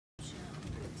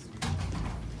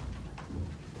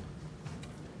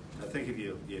think if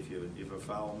you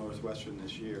follow Northwestern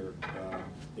this year,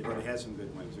 they've already had some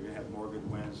good wins. They're going to have more good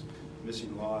wins.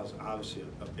 Missing Law is obviously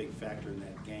a big factor in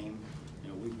that game. You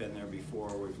know, we've been there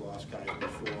before. We've lost guys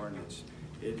before, and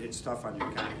it's tough on your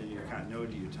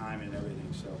continuity, your time, and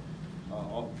everything.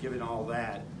 So, given all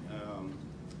that,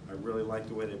 I really liked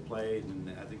the way they played, and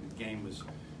I think the game was,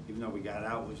 even though we got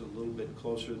out, was a little bit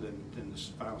closer than the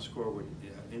final score would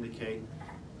indicate.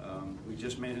 We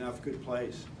just made enough good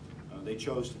plays. They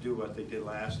chose to do what they did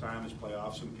last time, is play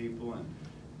off some people, and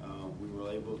we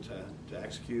were able to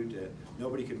execute.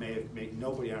 Nobody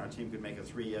on our team could make a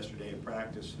three yesterday in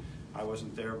practice. I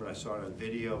wasn't there, but I saw it on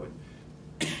video,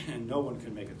 and no one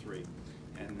could make a three.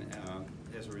 And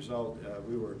as a result,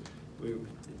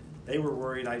 they were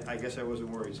worried. I guess I wasn't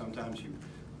worried. Sometimes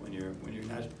when you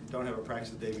don't have a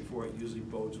practice the day before, it usually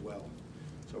bodes well.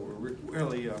 So we're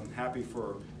really happy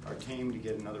for our team to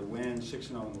get another win,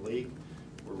 6-0 in the league.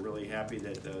 We're really happy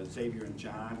that Xavier and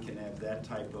John can have that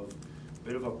type of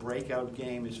bit of a breakout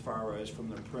game as far as from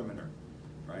the perimeter,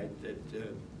 right? That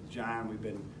John, we've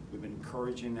been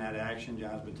encouraging that action.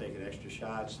 John's been taking extra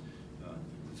shots.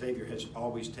 Xavier has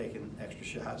always taken extra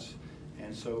shots,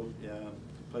 and so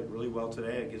played really well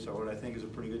today against what I think is a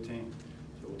pretty good team.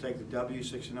 So we'll take the W,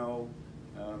 6-0.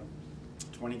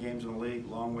 20 games in the league,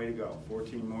 long way to go.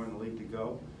 14 more in the league to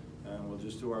go, and we'll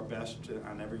just do our best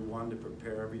on every one to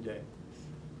prepare every day.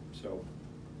 So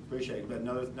appreciate it. But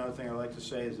another thing I'd like to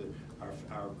say is that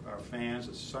our fans,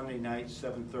 it's Sunday night,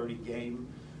 7:30 game,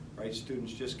 right?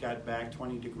 Students just got back,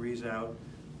 20 degrees out,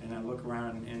 and I look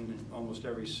around and almost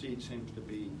every seat seems to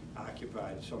be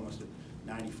occupied. It's almost at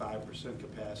 95%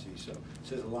 capacity. So it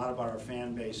says a lot about our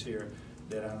fan base here,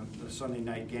 that on the Sunday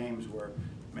night games where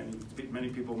many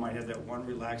people might have that one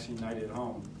relaxing night at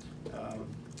home,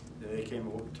 they came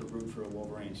to root for a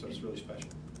Wolverine, so it's really special.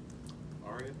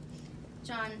 Aria?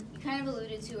 John, you kind of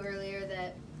alluded to earlier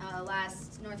that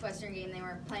last Northwestern game they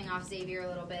were playing off Xavier a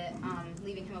little bit,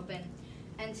 leaving him open.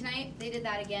 And tonight they did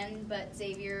that again, but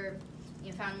Xavier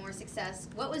found more success.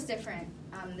 What was different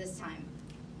this time?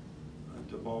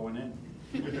 The ball went in.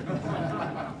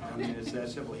 I mean, it's that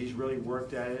simple. He's really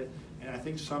worked at it, and I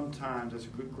think sometimes, that's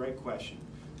a great question.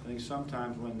 I think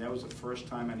sometimes when that was the first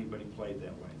time anybody played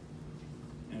that way,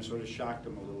 and it sort of shocked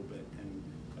him a little bit, and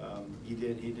he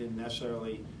didn't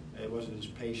necessarily, it wasn't as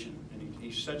patient, and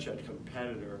he's such a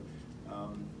competitor.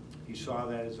 He saw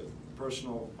that as a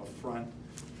personal affront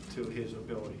to his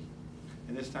ability,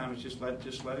 and this time it's just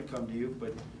let it come to you.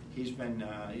 But he's been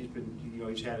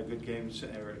he's had a good game,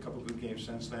 or a couple of good games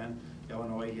since then.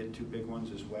 Illinois, he had two big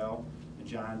ones as well, and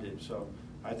John did. So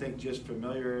I think just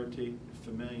familiarity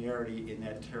in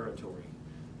that territory,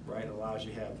 right, allows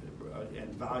you to have,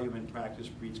 and volume in practice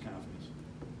breeds confidence.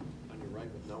 On your right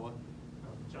with Noah.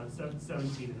 John,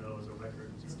 17-0 is a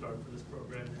record start for this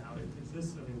program now. Is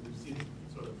this, I mean, we've seen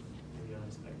sort of maybe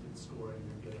unexpected scoring.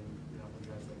 You're getting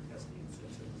guys like Kesky and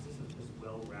Simpson. Is this a just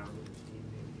well-rounded team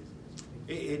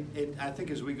maybe? I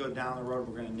think as we go down the road,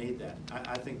 we're going to need that.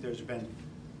 I think there's been,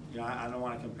 I don't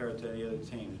want to compare it to any other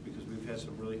teams because we've had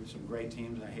some great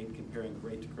teams, and I hate comparing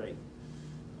great to great.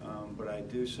 But I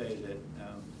do say that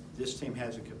this team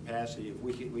has a capacity. If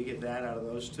we get that out of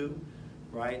those two,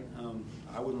 right?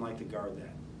 I wouldn't like to guard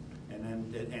that.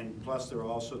 And plus they're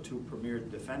also two premier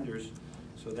defenders,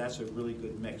 so that's a really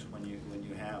good mix when you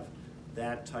have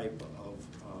that type of.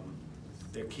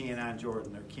 They're keying on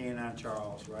Jordan, they're keying on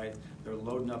Charles, right? They're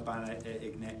loading up on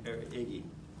Iggy.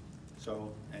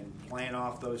 So, and playing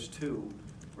off those two,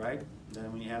 right? Then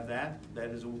when you have that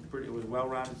is it was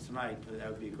well-rounded tonight, but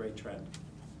that would be a great trend.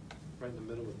 Right in the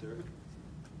middle with Derek.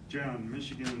 John,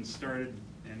 Michigan started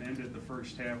and ended the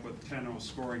first half with 10-0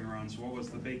 scoring runs. What was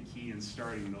the big key in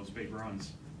starting those big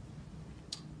runs?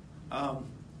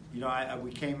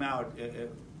 We came out.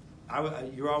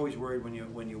 You're always worried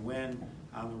when you win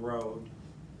on the road,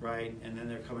 right? And then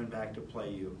they're coming back to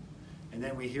play you. And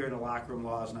then we hear in the locker room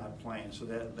Law's not playing, so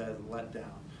that let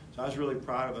down. So I was really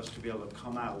proud of us to be able to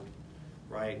come out,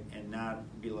 right, and not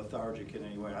be lethargic in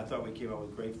any way. I thought we came out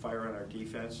with great fire on our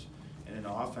defense, and in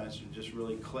the offense it just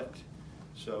really clicked.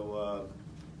 So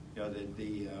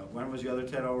when was the other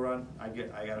 10-0 run? I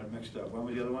got it mixed up. When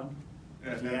was the other one?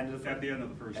 At the end of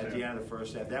the first half. At the end of the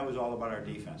first half. That was all about our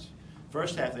defense.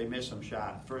 First half they missed some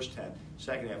shot. First 10.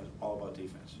 Second half was all about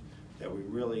defense. That we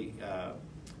really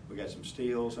we got some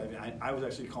steals. I mean, I was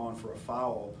actually calling for a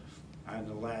foul on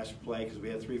the last play because we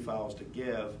had 3 fouls to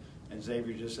give, and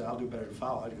Xavier just said, "I'll do better than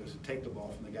foul." I'd go take the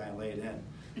ball from the guy and lay it in.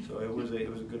 So it was a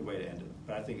good way to end it.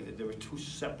 But I think there were 2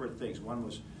 separate things. One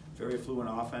was very fluent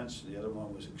offense. The other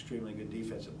one was extremely good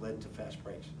defense that led to fast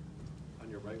breaks. On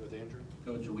your right with Andrew.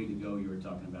 Coach, a week ago you were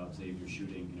talking about Xavier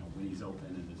shooting, when he's open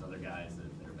and there's other guys that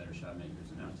are better shot makers,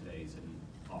 and now today he's hitting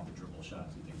off the dribble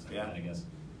shots and things like that. I guess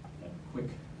that quick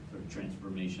sort of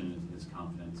transformation in his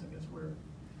confidence, I guess,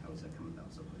 how is that coming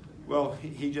about so quickly? Well,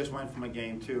 he just went from a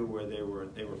game too where they were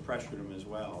pressuring him as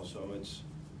well. So this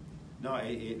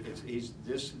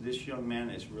young man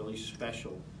is really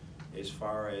special as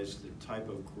far as the type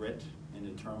of grit and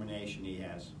determination he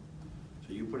has.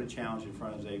 So you put a challenge in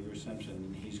front of Xavier Simpson,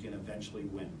 and he's going to eventually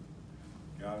win.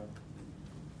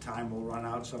 Time will run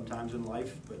out sometimes in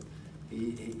life, but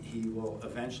he will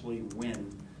eventually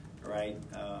win, right?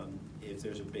 If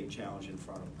there's a big challenge in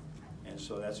front of him. And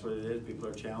so that's what it is. People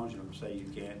are challenging him, say you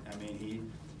can't. I mean,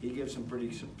 he gives some pretty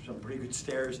good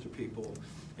stares to people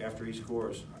after he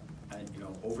scores.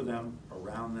 Over them,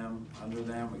 around them, under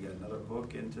them. We got another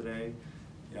hook in today.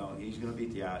 He's going to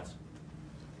beat the odds.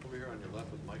 Over here on your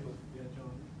left with Michael. Yeah,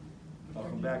 John.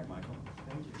 Welcome back, Michael.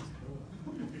 Thank you.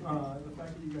 The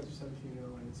fact that you guys are 17-0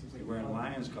 and it seems like You're wearing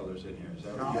Lions colors in here. Is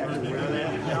that what you have to wear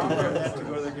that? You don't wear that to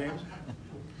go to the games?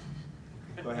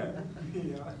 Go ahead.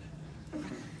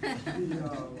 The fact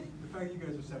that you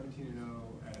guys are 17-0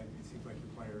 and it seems like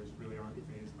your players really aren't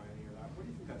fazed by any of that. What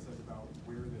do you think that says about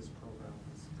where this program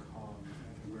has come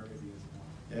and where it is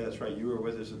now? Yeah, that's right. You were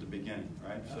with us at the beginning,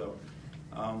 right? So,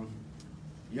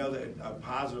 a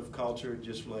positive culture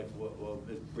just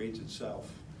it breeds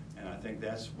itself, and I think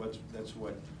that's what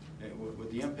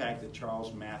with the impact that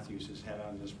Charles Matthews has had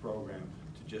on this program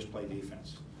to just play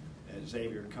defense. And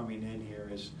Xavier coming in here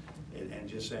and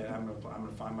just saying, I'm going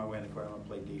to find my way in the court. I'm going to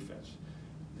play defense.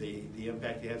 The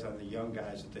impact he has on the young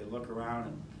guys, that they look around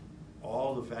and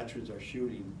all the veterans are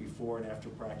shooting before and after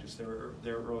practice. They're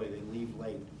early. They leave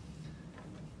late.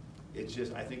 It's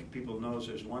just, I think people knows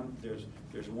there's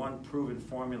one proven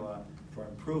formula for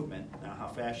improvement. Now, how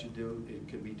fast you do it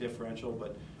could be differential,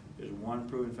 but there's one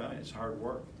proven formula. It's hard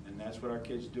work, and that's what our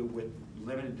kids do with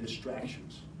limited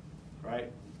distractions,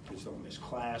 right? Kids don't miss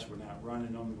class. We're not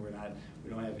running them. We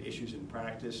don't have issues in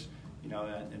practice,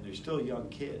 and they're still young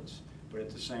kids. But at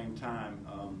the same time,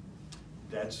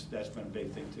 that's been a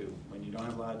big thing too. When you don't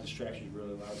have a lot of distractions, you're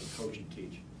really allowed to coach and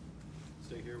teach.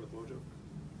 Stay here with Mojo.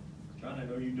 John, I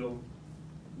know you don't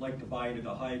like to buy into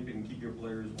the hype and keep your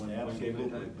players one game at a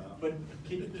time, but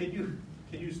can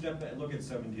you step back, look at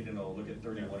 17-0, look at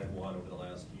 31-1 over the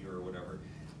last year or whatever.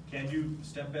 Can you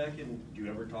step back and do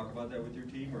you ever talk about that with your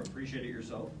team or appreciate it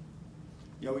yourself?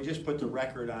 We just put the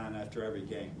record on after every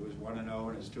game. It was 1-0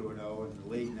 and it's 2-0 in the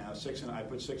league now. 6-0. I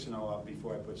put 6-0 up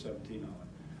before I put 17-0 on.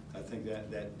 I think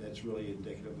that's really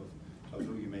indicative of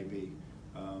who you may be,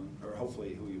 or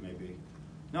hopefully who you may be.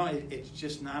 No, it's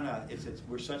just not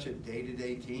we're such a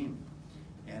day-to-day team,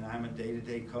 and I'm a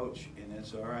day-to-day coach, and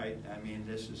it's all right. I mean,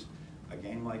 this is a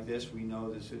game like this. We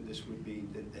know this would be.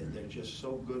 They're just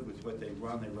so good with what they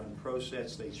run. They run pro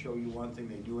sets. They show you one thing,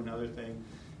 they do another thing,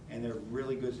 and they're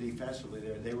really good defensively.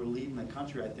 They were leading the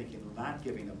country, I think, in not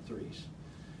giving up threes.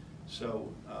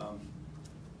 So,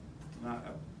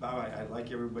 Bob, I'd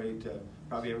like everybody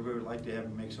would like to have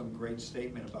him make some great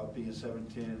statement about being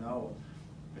 17-0.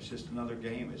 It's just another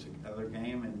game. It's another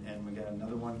game, and we got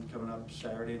another one coming up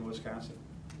Saturday in Wisconsin.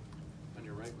 On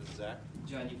your right with Zach.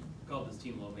 John, you called this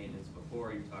team low maintenance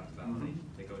before. You talked about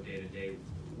they go day to day.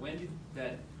 When did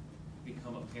that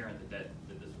become apparent that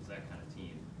this was that kind of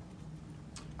team?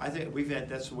 I think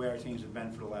that's the way our teams have been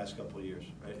for the last couple of years.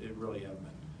 Right? It really have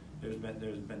been.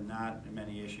 There's been not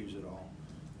many issues at all.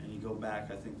 And you go back,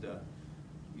 I think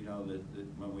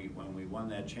when we won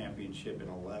that championship in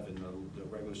 11, the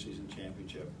regular season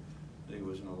championship, I think it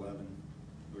was in 11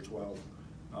 or 12.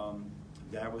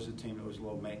 That was a team that was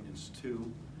low maintenance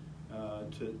too,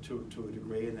 to a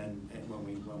degree. And then when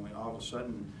we all of a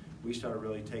sudden we started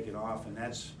really taking off, and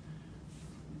that's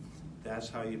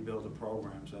how you build the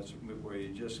programs. That's where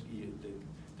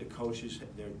the coaches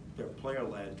they're player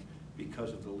led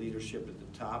because of the leadership at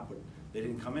the top, but they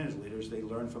didn't come in as leaders. They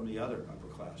learned from the other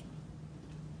upperclassmen.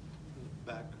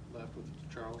 Back left with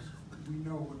Charles. We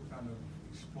know what kind of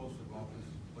explosive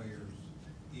offensive players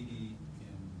Edie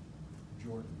and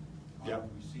Jordan are. Yep.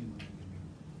 We've seen what they can do.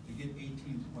 To get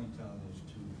 18 points out of those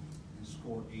two and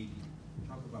score 80,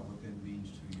 talk about what that means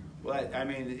to you. Well, I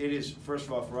mean, it is, first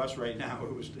of all, for us right now,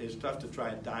 it's tough to try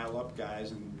and dial up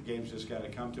guys, and the game's just got to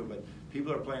come to it. But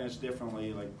people are playing us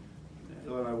differently. Like,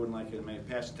 I wouldn't like it. I mean,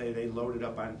 past today, they loaded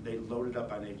up on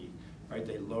Iggy, right?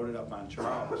 They loaded up on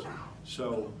Charles.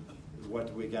 So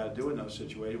what we got to do in those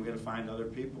situations, we got to find other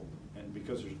people, and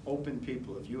because there's open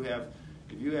people. If you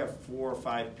have 4 or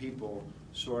 5 people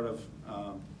sort of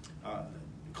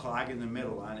clogging the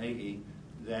middle on Iggy,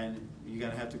 then you're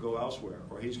going to have to go elsewhere,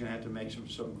 or he's going to have to make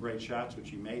some great shots, which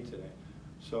he made today.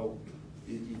 So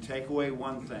you take away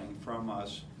one thing from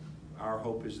us, our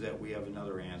hope is that we have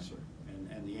another answer.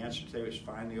 And the answer today was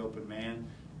find the open man,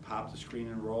 pop the screen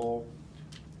and roll.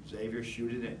 Xavier,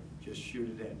 shoot it in. Just shoot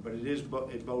it in. But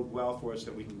it bode well for us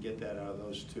that we can get that out of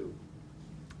those two.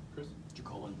 Chris? Did you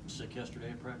call in sick yesterday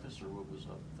at practice, or what was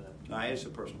up with that? No, it's a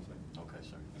personal thing. Okay,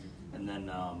 sorry. And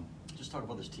then just talk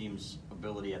about this team's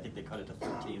ability. I think they cut it to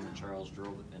 13 when Charles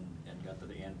drove it and got to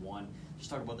the and one. Just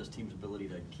talk about this team's ability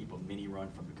to keep a mini run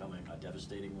from becoming a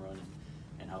devastating run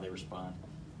and how they respond.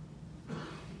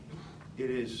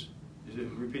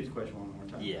 Repeat the question one more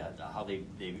time. Yeah, how they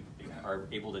are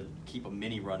able to keep a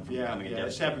mini run from becoming a it's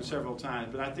devastating happened several times,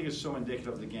 but I think it's so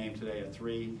indicative of the game today. A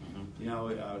three,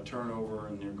 turnover,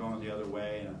 and they're going the other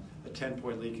way, and a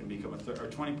 10-point lead can become or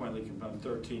 20-point lead can become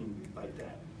 13 like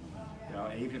that.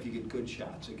 And even if you get good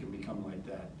shots, it can become like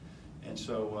that. And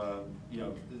so,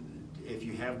 if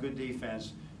you have good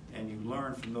defense and you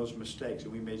learn from those mistakes,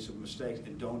 and we made some mistakes,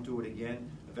 and don't do it again,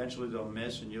 eventually they'll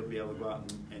miss, and you'll be able to go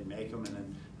out and make them. And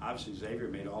then obviously Xavier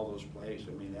made all those plays.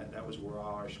 I mean, that was where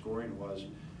all our scoring was.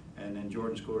 And then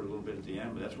Jordan scored a little bit at the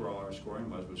end, but that's where all our scoring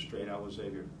was straight out with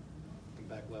Xavier. And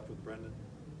back left with Brendan.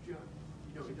 John,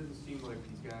 it doesn't seem like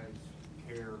these guys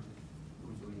care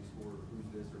who's the leading scorer, or who's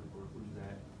this, or who's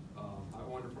that. I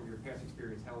wonder from your past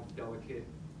experience, how delicate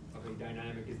of a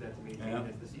dynamic is that to maintain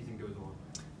as the season goes on?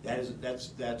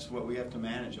 That's what we have to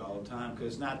manage all the time, because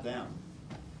it's not them.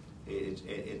 It's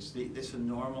the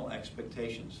normal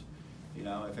expectations.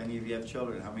 If any of you have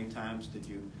children, how many times did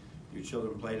your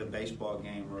children played a baseball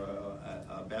game or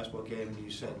a basketball game, and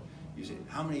you said,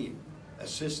 how many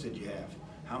assists did you have?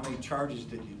 How many charges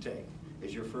did you take?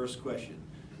 Is your first question.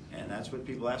 And that's what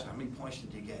people ask, how many points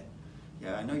did you get?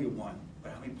 Yeah, I know you won,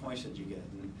 but how many points did you get?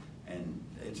 And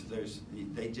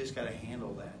they just got to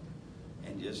handle that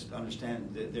and just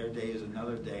understand that their day is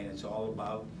another day, and it's all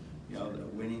about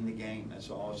winning the game. That's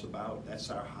all it's about. That's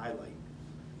our highlight.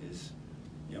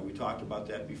 We talked about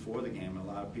that before the game. A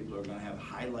lot of people are going to have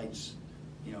highlights,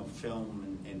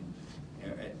 film and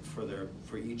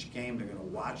for each game. They're going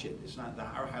to watch it. It's not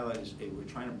our highlight is we're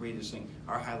trying to breed this thing.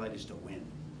 Our highlight is to win.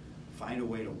 Find a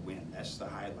way to win. That's the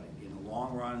highlight. In the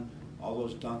long run, all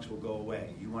those dunks will go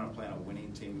away. You want to play on a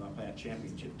winning team. You want to play on a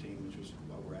championship team, which is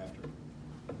what we're after.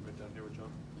 Right down here with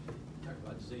John. Talk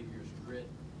about Xavier's grit.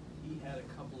 He had a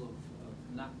couple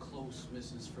of not close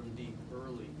misses from deep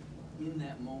early. In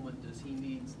that moment, does he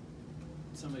need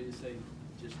somebody to say,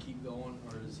 just keep going,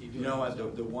 or does he do it? You know what,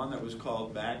 the one that was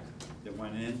called back, that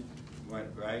went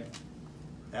right,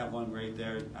 that one right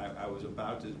there, I was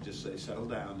about to just say, settle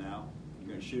down now. You're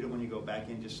going to shoot it when you go back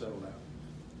in, just settle down.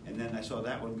 And then I saw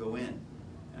that one go in,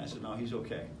 and I said, no, he's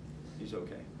okay. He's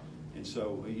okay. And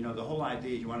so, the whole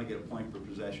idea is you want to get a point per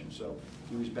possession. So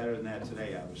he was better than that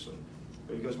today, obviously.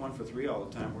 But he goes 1 for 3 all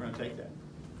the time. We're going to take that,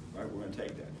 right? We're going to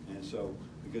take that. And so,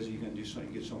 because you can do so, you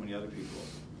get so many other people.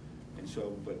 And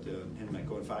so, but him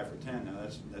going 5 for 10, now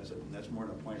that's more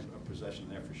than a point of possession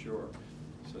there for sure.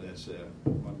 So that's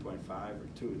 1.5 or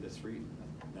 2. That's 3.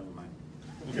 Never mind.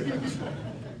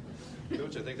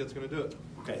 Coach, I think that's going to do it.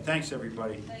 Okay, thanks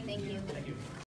everybody. Thank you. Thank you.